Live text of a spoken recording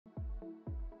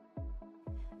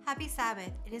Happy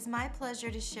Sabbath. It is my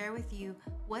pleasure to share with you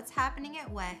what's happening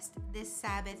at West this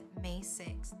Sabbath, May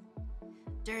 6th.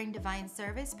 During Divine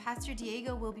Service, Pastor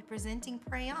Diego will be presenting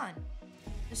Pray On.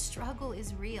 The struggle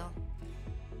is real.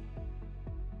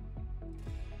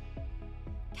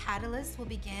 Catalyst will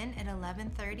begin at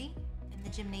 11:30 in the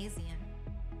gymnasium.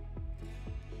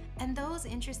 And those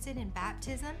interested in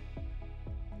baptism,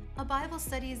 a Bible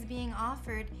study is being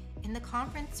offered in the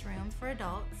conference room for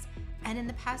adults and in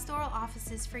the pastoral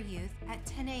offices for youth at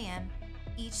 10 a.m.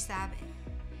 each Sabbath.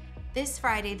 This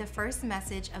Friday, the first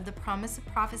message of the Promise of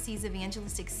Prophecies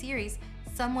evangelistic series,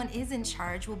 Someone is in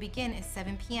Charge, will begin at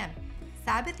 7 p.m.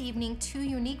 Sabbath evening, 2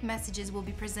 unique messages will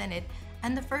be presented,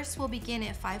 and the first will begin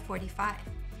at 5:45.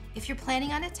 If you're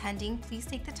planning on attending, please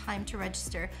take the time to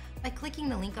register by clicking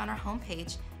the link on our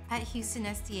homepage at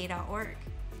houstonsda.org.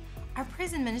 Our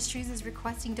prison ministries is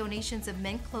requesting donations of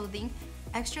men's clothing,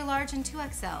 extra large and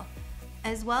 2XL,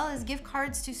 as well as gift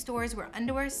cards to stores where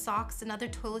underwear, socks, and other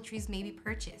toiletries may be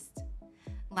purchased.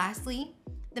 Lastly,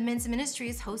 the men's ministry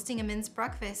is hosting a men's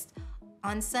breakfast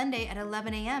on Sunday at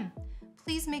 11 a.m.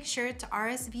 Please make sure to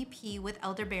RSVP with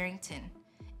Elder Barrington.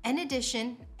 In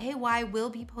addition, AY will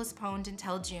be postponed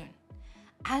until June.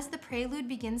 As the prelude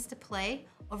begins to play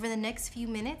over the next few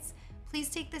minutes, please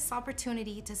take this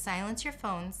opportunity to silence your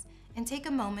phones and take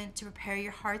a moment to prepare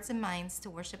your hearts and minds to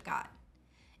worship God.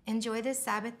 Enjoy this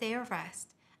Sabbath day of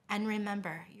rest, and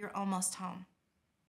remember, you're almost home.